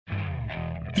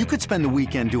You could spend the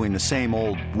weekend doing the same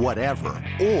old whatever,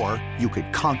 or you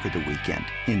could conquer the weekend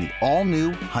in the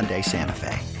all-new Hyundai Santa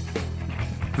Fe.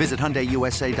 Visit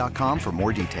HyundaiUSA.com for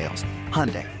more details.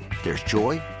 Hyundai, there's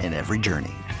joy in every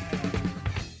journey.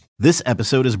 This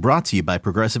episode is brought to you by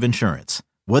Progressive Insurance.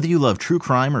 Whether you love true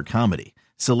crime or comedy,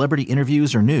 celebrity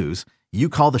interviews or news, you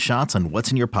call the shots on what's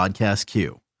in your podcast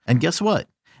queue. And guess what?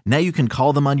 Now you can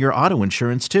call them on your auto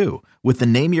insurance too with the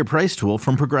Name Your Price tool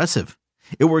from Progressive.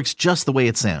 It works just the way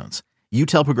it sounds. You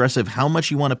tell Progressive how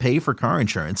much you want to pay for car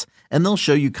insurance, and they'll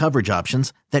show you coverage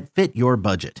options that fit your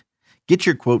budget. Get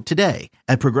your quote today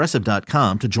at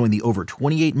Progressive.com to join the over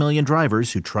 28 million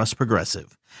drivers who trust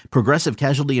Progressive. Progressive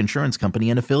Casualty Insurance Company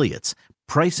and Affiliates.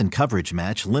 Price and coverage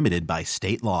match limited by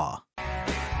state law.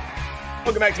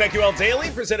 Welcome back to BetQL Daily,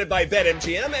 presented by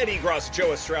BetMGM. Eddie Gross,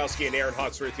 Joe Ostrowski, and Aaron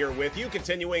Hawksworth here with you,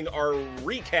 continuing our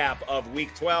recap of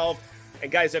Week 12. And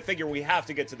guys, I figure we have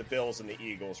to get to the Bills and the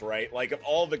Eagles, right? Like, of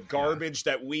all the garbage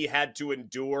that we had to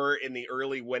endure in the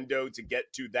early window to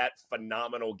get to that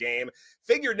phenomenal game,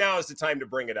 figured now is the time to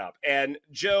bring it up. And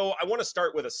Joe, I want to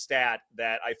start with a stat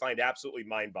that I find absolutely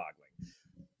mind-boggling.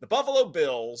 The Buffalo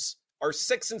Bills are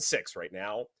 6-6 right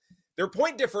now. Their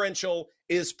point differential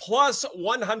is plus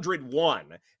 101,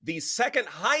 the second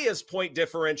highest point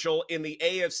differential in the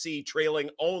AFC, trailing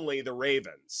only the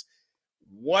Ravens.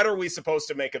 What are we supposed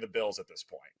to make of the Bills at this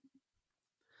point?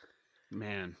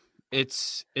 Man,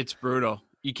 it's brutal.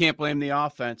 You can't blame the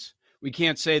offense. We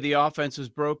can't say the offense is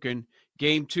broken.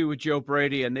 Game 2 with Joe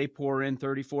Brady, and they pour in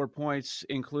 34 points,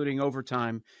 including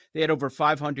overtime. They had over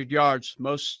 500 yards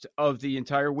most of the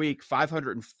entire week,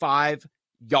 505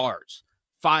 yards.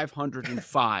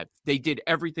 505. They did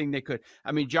everything they could.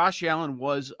 I mean, Josh Allen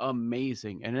was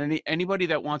amazing. And anybody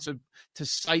that wants to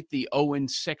cite the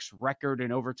 0-6 record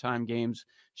in overtime games,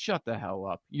 shut the hell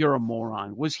up. You're a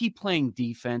moron. Was he playing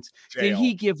defense? Jail. Did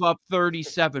he give up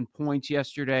 37 points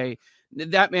yesterday?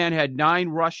 That man had 9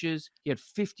 rushes. He had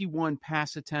 51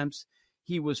 pass attempts.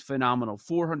 He was phenomenal.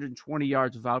 420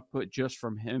 yards of output just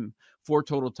from him. 4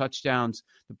 total touchdowns.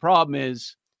 The problem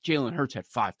is Jalen Hurts had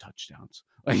 5 touchdowns.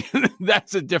 Like,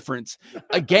 that's a difference.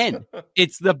 Again,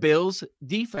 it's the Bills'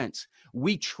 defense.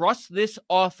 We trust this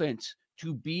offense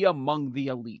to be among the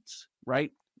elites,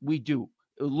 right? We do.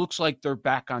 It looks like they're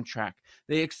back on track.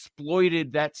 They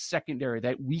exploited that secondary,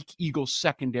 that weak Eagles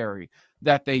secondary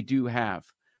that they do have.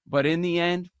 But in the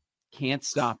end, can't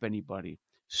stop anybody.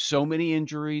 So many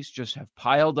injuries just have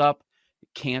piled up.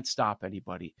 Can't stop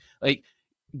anybody. Like,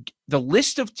 the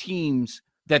list of teams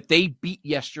that they beat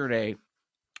yesterday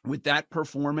with that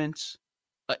performance,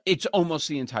 it's almost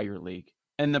the entire league.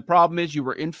 And the problem is you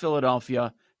were in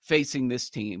Philadelphia facing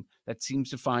this team that seems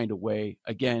to find a way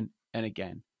again and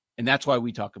again. And that's why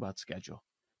we talk about schedule.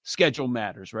 Schedule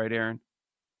matters, right, Aaron?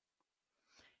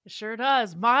 It sure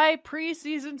does. My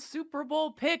preseason Super Bowl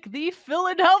pick, the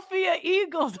Philadelphia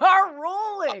Eagles, are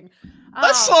rolling.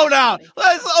 Let's slow down.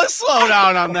 Let's slow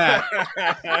down on that.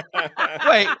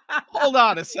 Wait, hold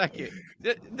on a second.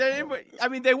 I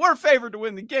mean, they were favored to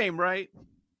win the game, right?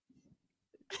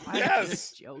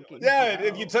 Yes. Joking, yeah, bro.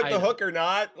 if you took the hook or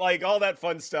not, like all that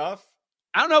fun stuff.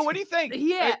 I don't know. What do you think?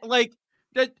 Yeah.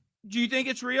 Do you think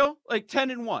it's real? Like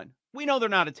 10-1. We know they're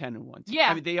not a 10-1 team. Yeah.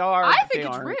 I mean, they are. I think they it's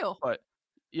aren't, real. But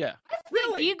yeah. I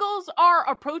think the Eagles are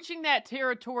approaching that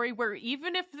territory where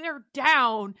even if they're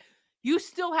down, you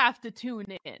still have to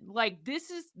tune in. Like,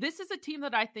 this is a team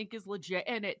that I think is legit.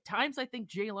 And at times I think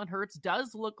Jalen Hurts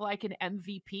does look like an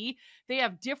MVP. They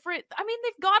have they've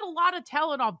got a lot of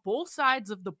talent on both sides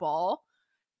of the ball.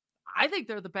 I think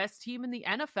they're the best team in the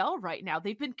NFL right now.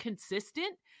 They've been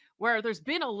consistent where there's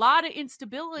been a lot of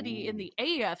instability in the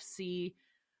AFC.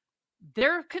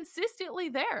 They're consistently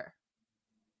there.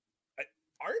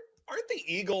 Aren't the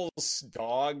Eagles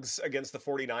dogs against the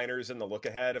 49ers in the look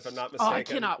ahead, if I'm not mistaken? Oh, I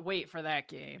cannot wait for that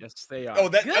game. Yes, they are. Oh,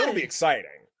 that will be exciting.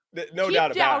 No Keep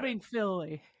doubt about doubting it.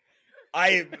 Philly.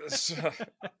 I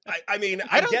mean,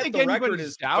 I don't get think the record anybody's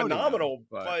is doubting phenomenal, them,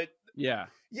 but but yeah,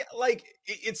 like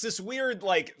it's this weird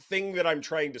like thing that I'm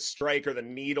trying to strike, or the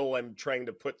needle I'm trying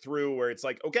to put through, where it's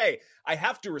like, okay, I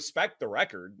have to respect the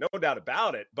record, no doubt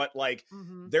about it, but like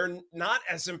they're not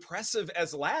as impressive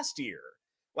as last year.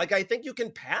 Like, I think you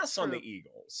can pass on the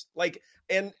Eagles. Like,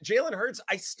 and Jalen Hurts,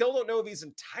 I still don't know if he's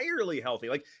entirely healthy.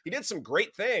 Like, he did some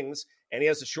great things, and he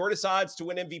has the shortest odds to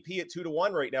win MVP at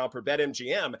 2-1 right now per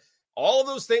BetMGM. All of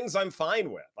those things I'm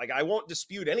fine with. Like, I won't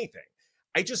dispute anything.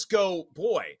 I just go,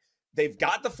 boy, they've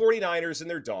got the 49ers and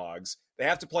their dogs. They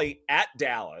have to play at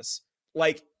Dallas.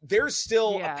 Like, there's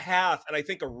still a path, and I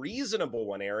think a reasonable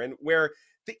one, Aaron, where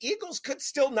the Eagles could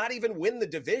still not even win the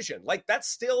division. Like, that's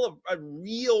still a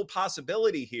real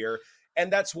possibility here.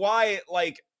 And that's why,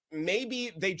 like,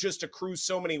 maybe they just accrue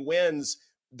so many wins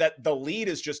that the lead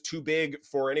is just too big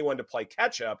for anyone to play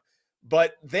catch up.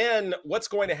 But then what's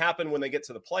going to happen when they get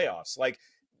to the playoffs? Like,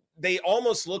 they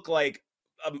almost look like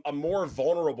a more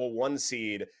vulnerable 1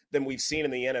 seed than we've seen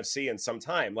in the NFC in some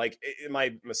time. Like, am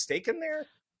I mistaken there?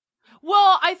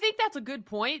 Well, I think that's a good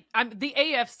point. The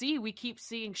AFC, we keep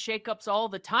seeing shakeups all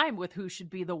the time with who should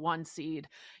be the 1 seed,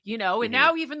 and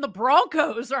now even the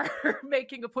Broncos are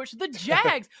making a push, the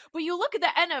Jags. But you look at the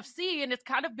NFC and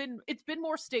it's been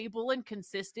more stable and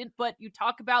consistent. But you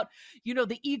talk about,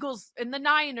 the Eagles and the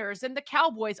Niners and the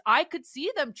Cowboys. I could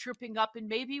see them tripping up, and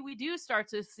maybe we do start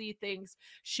to see things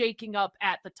shaking up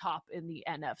at the top in the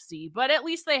NFC. But at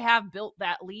least they have built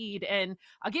that lead. And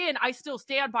again, I still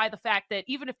stand by the fact that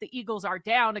even if the Eagles are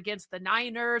down against the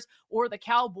Niners or the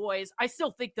Cowboys, I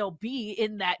still think they'll be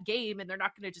in that game, and they're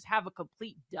not going to just have a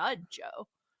complete dud, Joe.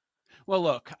 Well,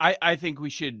 look, I think we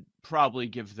should probably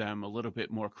give them a little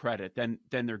bit more credit than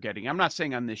they're getting. I'm not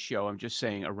saying on this show. I'm just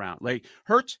saying around. Like,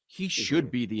 Hurts, he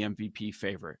should be the MVP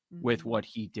favorite with what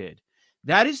he did.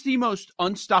 That is the most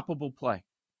unstoppable play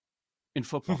in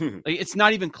football. Like, it's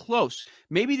not even close.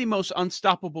 Maybe the most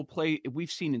unstoppable play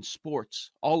we've seen in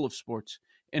sports, all of sports,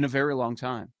 in a very long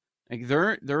time. Like,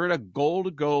 they're in a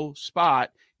goal-to-go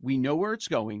spot. We know where it's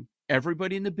going.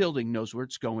 Everybody in the building knows where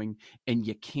it's going, and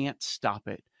you can't stop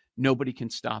it. Nobody can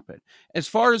stop it. As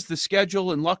far as the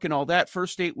schedule and luck and all that,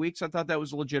 first 8 weeks, I thought that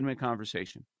was a legitimate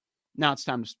conversation. Now it's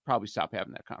time to probably stop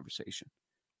having that conversation,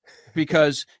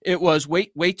 because it was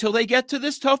wait till they get to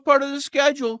this tough part of the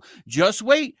schedule. Just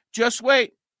wait.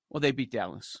 Well, they beat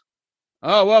Dallas.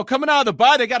 Oh, well, coming out of the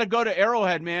bye, they got to go to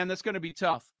Arrowhead, man. That's going to be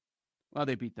tough. Well,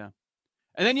 they beat them.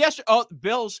 And then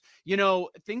Bills,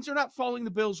 things are not falling the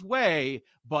Bills' way,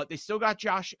 but they still got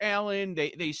Josh Allen.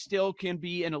 They still can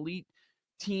be an elite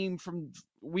team from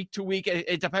week to week.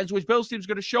 It depends which Bills team's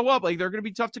going to show up. Like, they're going to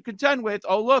be tough to contend with.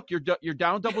 Oh, look, you're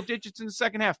down double digits in the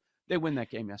second half. They win that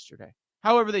game yesterday.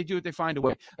 However they do it, they find a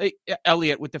way. Like,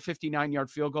 Elliott with the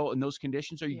 59-yard field goal in those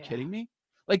conditions. Are you kidding me?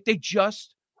 Like, they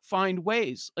just find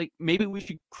ways. Like, maybe we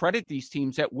should credit these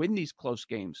teams that win these close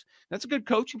games. That's a good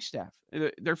coaching staff.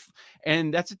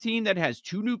 And that's a team that has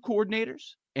 2 new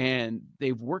coordinators, and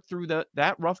they've worked through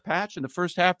that rough patch in the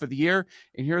first half of the year,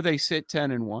 and here they sit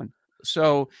 10-1.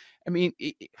 So, I mean,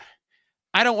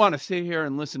 I don't want to sit here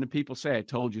and listen to people say, I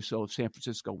told you so, if San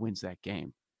Francisco wins that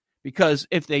game. Because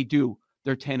if they do,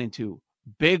 they're 10-2.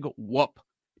 Big whoop.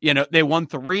 They won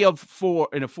 3 of 4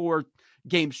 in a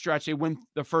 4-game stretch. They win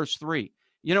the first 3.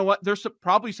 You know what? They're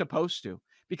probably supposed to,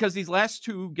 because these last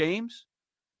 2 games,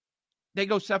 they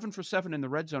go 7 for 7 in the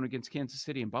red zone against Kansas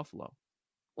City and Buffalo.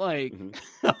 Like,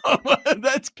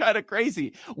 that's kind of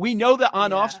crazy. We know the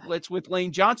on-off splits with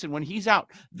Lane Johnson. When he's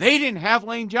out, they didn't have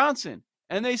Lane Johnson,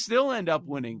 and they still end up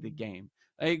winning the game.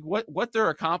 Like, what they're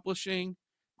accomplishing,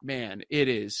 man,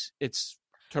 it's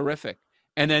terrific.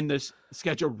 And then this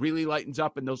schedule really lightens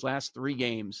up in those last 3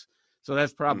 games. So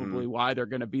that's probably why they're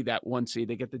going to be that 1 seed.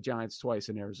 They get the Giants twice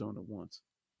and Arizona once.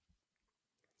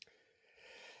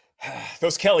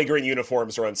 Those Kelly Green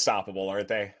uniforms are unstoppable, aren't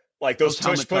they? Like those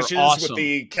tush pushes with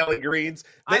the Kelly Greens.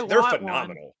 They're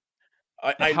phenomenal.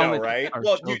 I know, right?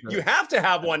 Well, you have to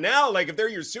have one now. Like, if they're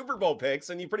your Super Bowl picks,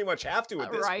 and you pretty much have to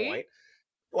at this point.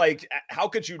 Like, how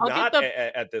could you not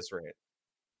at this rate?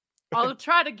 I'll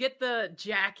try to get the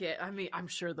jacket. I mean, I'm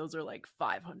sure those are like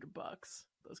 $500.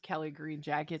 Those Kelly Green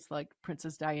jackets like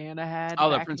Princess Diana had. Oh,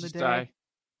 back the Princess in the day. Di.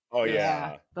 Oh,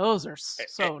 yeah. Those are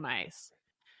so nice.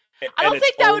 I don't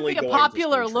think that would be a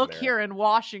popular look here in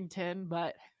Washington,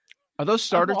 but are those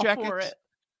starter jackets?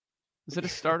 Is it a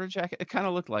starter jacket? It kind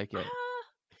of looked like it.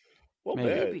 Well,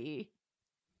 maybe.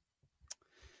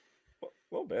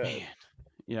 Well, bad. Man.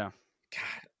 Yeah.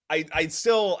 God. I'm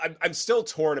still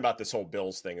torn about this whole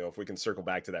Bills thing, if we can circle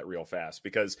back to that real fast,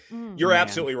 because you're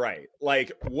absolutely right.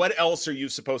 Like, what else are you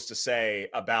supposed to say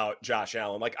about Josh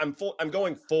Allen? Like, I'm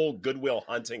going full Goodwill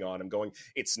Hunting on him, going,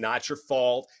 it's not your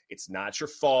fault. It's not your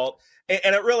fault.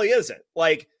 And it really isn't.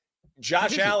 Like,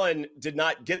 Josh Allen did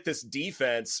not get this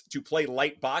defense to play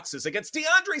light boxes against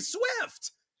DeAndre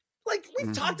Swift. Like,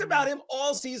 we've talked about him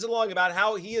all season long, about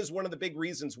how he is one of the big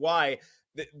reasons why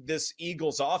this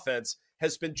Eagles offense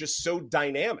has been just so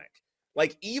dynamic.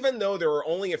 Like, even though there are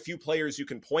only a few players you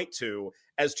can point to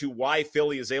as to why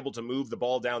Philly is able to move the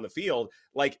ball down the field,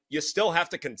 like, you still have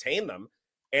to contain them.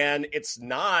 And it's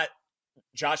not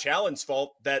Josh Allen's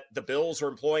fault that the Bills are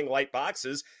employing light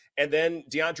boxes. And then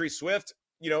DeAndre Swift,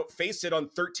 faced it on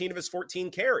 13 of his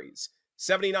 14 carries,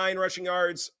 79 rushing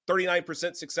yards,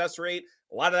 39% success rate.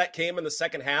 A lot of that came in the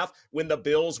second half when the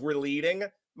Bills were leading,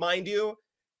 mind you.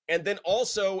 And then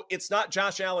also, it's not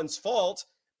Josh Allen's fault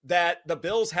that the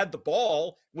Bills had the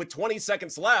ball with 20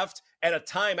 seconds left and a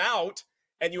timeout,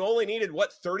 and you only needed,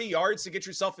 30 yards to get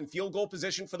yourself in field goal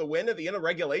position for the win at the end of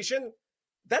regulation?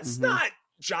 That's not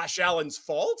Josh Allen's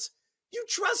fault. You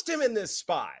trust him in this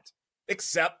spot,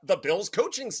 except the Bills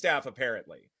coaching staff,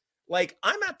 apparently. Like,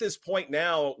 I'm at this point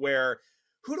now where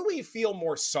who do we feel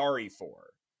more sorry for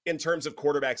in terms of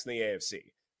quarterbacks in the AFC?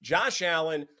 Josh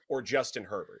Allen or Justin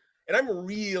Herbert? And I'm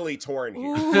really torn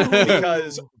here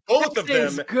because both of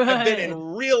them have been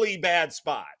in really bad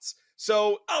spots.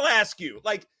 So I'll ask you,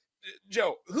 like,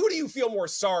 Joe, who do you feel more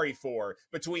sorry for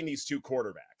between these two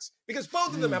quarterbacks? Because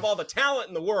both of them have all the talent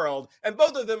in the world, and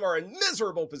both of them are in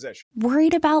miserable position.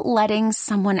 Worried about letting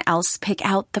someone else pick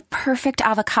out the perfect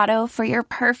avocado for your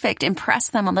perfect impress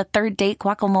them on the third date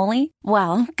guacamole?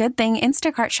 Well, good thing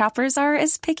Instacart shoppers are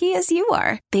as picky as you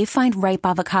are. They find ripe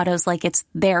avocados like it's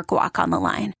their guac on the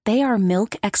line. They are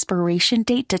milk expiration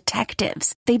date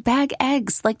detectives. They bag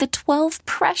eggs like the 12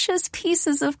 precious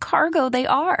pieces of cargo they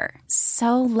are.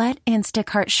 So let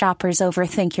Instacart shoppers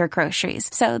overthink your groceries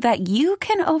so that you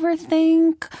can overthink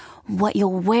what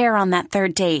you'll wear on that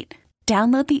third date.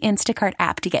 Download the Instacart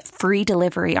app to get free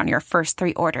delivery on your first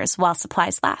 3 orders while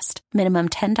supplies last. Minimum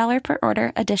 $10 per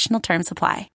order. Additional terms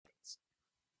apply.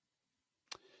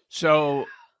 So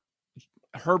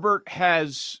Herbert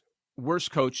has worse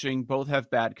coaching. Both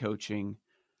have bad coaching.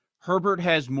 Herbert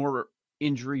has more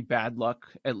injury bad luck,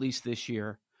 at least this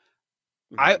year.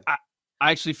 I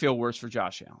actually feel worse for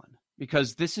Josh Allen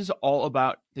because this is all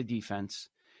about the defense,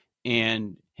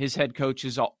 and his head coach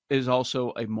is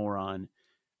also a moron.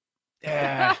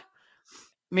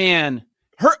 Man,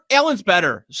 Allen's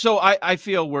better, so I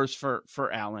feel worse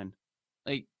for Allen.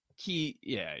 Like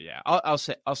I'll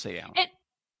say Allen.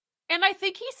 And I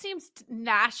think he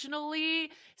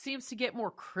nationally seems to get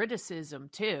more criticism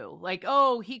too. Like,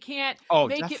 he can't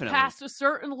make it past a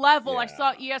certain level. Yeah. I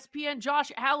saw ESPN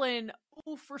Josh Allen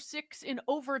 0 for 6 in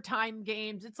overtime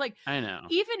games. It's like, I know.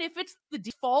 Even if it's the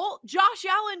default, Josh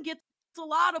Allen gets a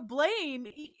lot of blame.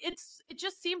 It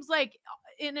just seems like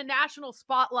in a national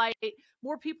spotlight,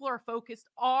 more people are focused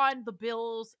on the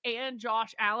Bills and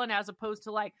Josh Allen as opposed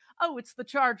to like, it's the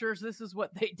Chargers. This is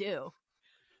what they do.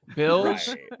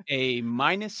 Bills a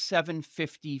minus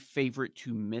 750 favorite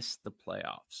to miss the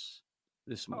playoffs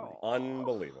this morning.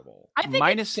 Unbelievable. I think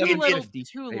minus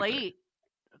it's too late.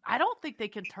 I don't think they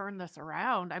can turn this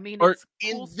around. I mean, it's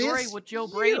a cool story with Joe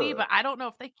Brady, but I don't know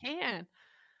if they can.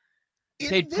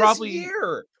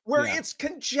 Year where it's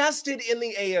congested in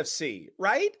the AFC,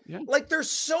 right? Yeah. Like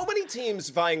there's so many teams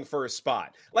vying for a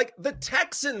spot. Like the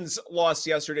Texans lost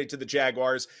yesterday to the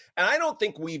Jaguars, and I don't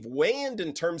think we've waned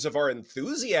in terms of our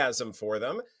enthusiasm for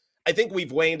them. I think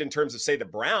we've waned in terms of, say, the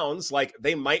Browns. Like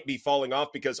they might be falling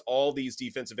off because all these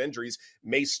defensive injuries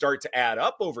may start to add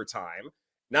up over time.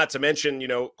 Not to mention,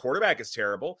 quarterback is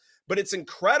terrible, but it's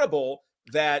incredible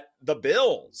that the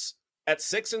Bills at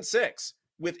 6-6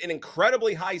 with an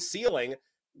incredibly high ceiling,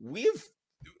 we've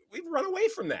run away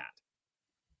from that.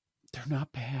 They're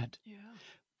not bad. Yeah.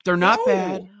 They're not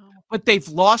bad, but they've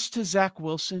lost to Zach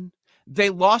Wilson. They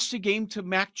lost a game to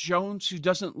Mac Jones, who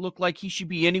doesn't look like he should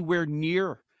be anywhere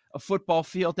near a football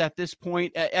field at this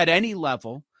point, at any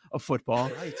level of football.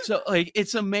 Right. So,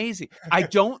 it's amazing. I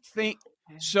don't think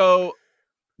so.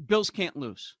 Bills can't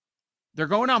lose. They're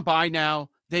going on bye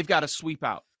now. They've got to sweep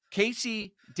out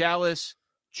KC, Dallas,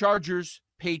 Chargers,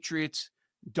 Patriots,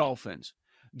 Dolphins.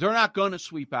 They're not going to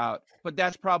sweep out, but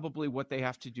that's probably what they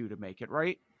have to do to make it,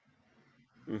 right?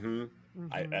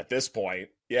 At this point,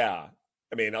 yeah.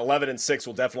 I mean, 11-6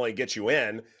 will definitely get you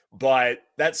in, but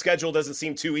that schedule doesn't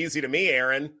seem too easy to me,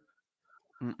 Aaron.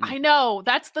 I know.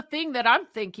 That's the thing that I'm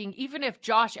thinking. Even if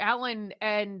Josh Allen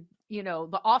and,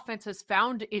 the offense has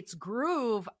found its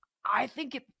groove, I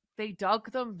think they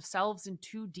dug themselves in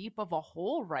too deep of a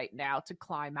hole right now to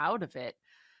climb out of it.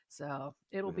 So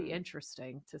it'll be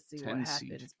interesting to see what happens.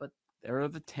 Seed. But they're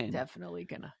the 10. Definitely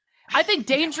gonna. I think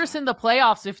dangerous in the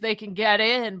playoffs if they can get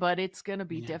in, but it's gonna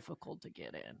be difficult to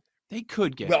get in. They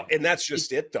could get in. And that's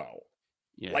just it though.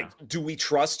 Yeah. Like, do we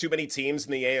trust too many teams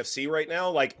in the AFC right now?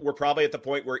 Like, we're probably at the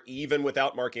point where even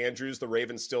without Mark Andrews, the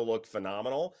Ravens still look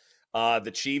phenomenal.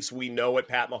 The Chiefs, we know what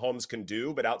Pat Mahomes can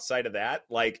do, but outside of that,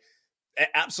 like,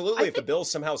 absolutely, if the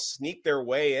Bills somehow sneak their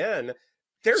way in,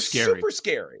 they're super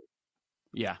scary.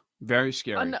 Yeah, very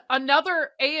scary. Another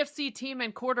AFC team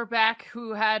and quarterback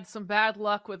who had some bad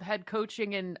luck with head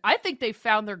coaching, and I think they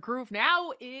found their groove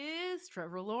now, is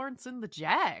Trevor Lawrence and the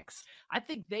Jags. I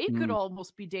think they could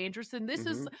almost be dangerous, and this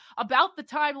is about the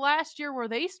time last year where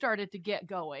they started to get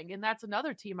going, and that's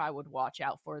another team I would watch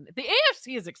out for. The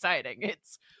AFC is exciting.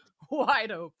 It's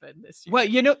wide open this year. Well,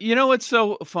 you know what's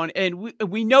so fun, and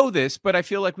we know this, but I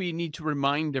feel like we need to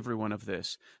remind everyone of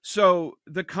this. So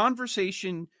the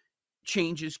conversation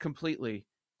changes completely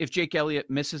if Jake Elliott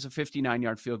misses a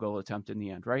 59-yard field goal attempt in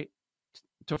the end, right?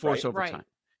 To force overtime. Right.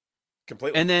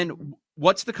 Completely. And then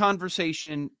what's the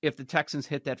conversation if the Texans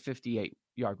hit that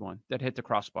 58-yard one that hit the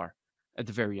crossbar at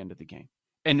the very end of the game?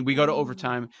 And we go to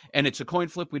overtime, and it's a coin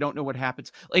flip. We don't know what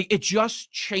happens. Like, it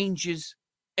just changes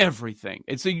everything.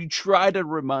 And so you try to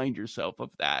remind yourself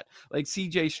of that. Like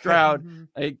CJ Stroud,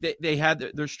 like they had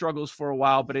their struggles for a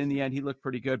while, but in the end, he looked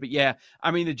pretty good. But yeah,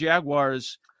 I mean, the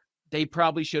Jaguars, they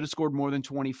probably should have scored more than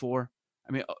 24.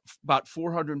 I mean, about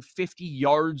 450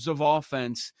 yards of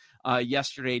offense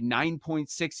yesterday,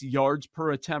 9.6 yards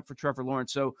per attempt for Trevor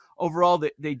Lawrence. So overall,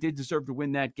 they did deserve to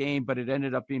win that game, but it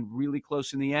ended up being really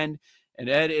close in the end. And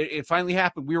Ed, it finally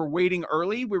happened. We were waiting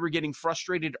early. We were getting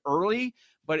frustrated early,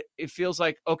 but it feels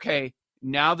like, okay,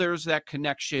 now there's that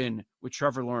connection with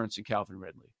Trevor Lawrence and Calvin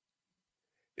Ridley.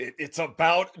 It's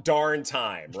about darn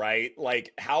time, right?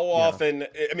 Like, how often,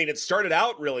 I mean, it started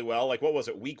out really well. Like, what was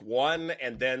it, week 1?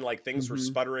 And then, like, things were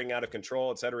sputtering out of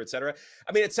control, et cetera, et cetera.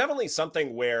 I mean, it's definitely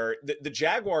something where the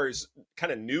Jaguars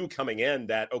kind of knew coming in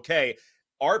that, okay,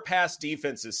 our pass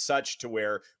defense is such to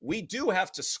where we do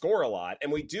have to score a lot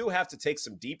and we do have to take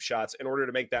some deep shots in order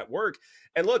to make that work.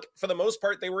 And look, for the most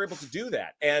part, they were able to do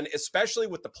that. And especially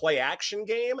with the play action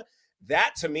game,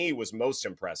 that to me was most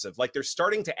impressive. Like, they're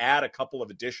starting to add a couple of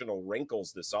additional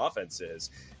wrinkles this offense is.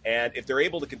 And if they're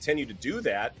able to continue to do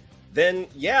that, then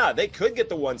yeah, they could get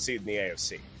the 1 seed in the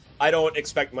AFC. I don't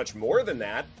expect much more than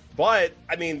that, but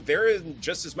I mean, they're in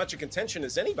just as much a contention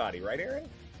as anybody, right, Aaron?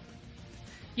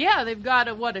 Yeah, they've got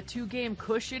a 2-game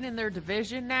cushion in their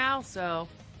division now, so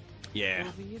yeah,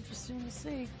 it'll be interesting to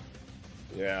see.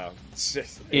 Yeah, it's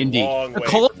just a indeed. long way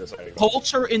Colts from this.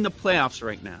 Colts are in the playoffs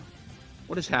right now.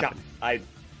 What is happening? I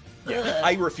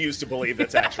refuse to believe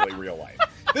that's actually real life.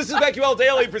 This is BetQL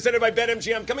Daily, presented by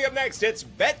BetMGM. Coming up next, it's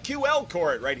BetQL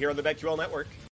Court right here on the BetQL Network.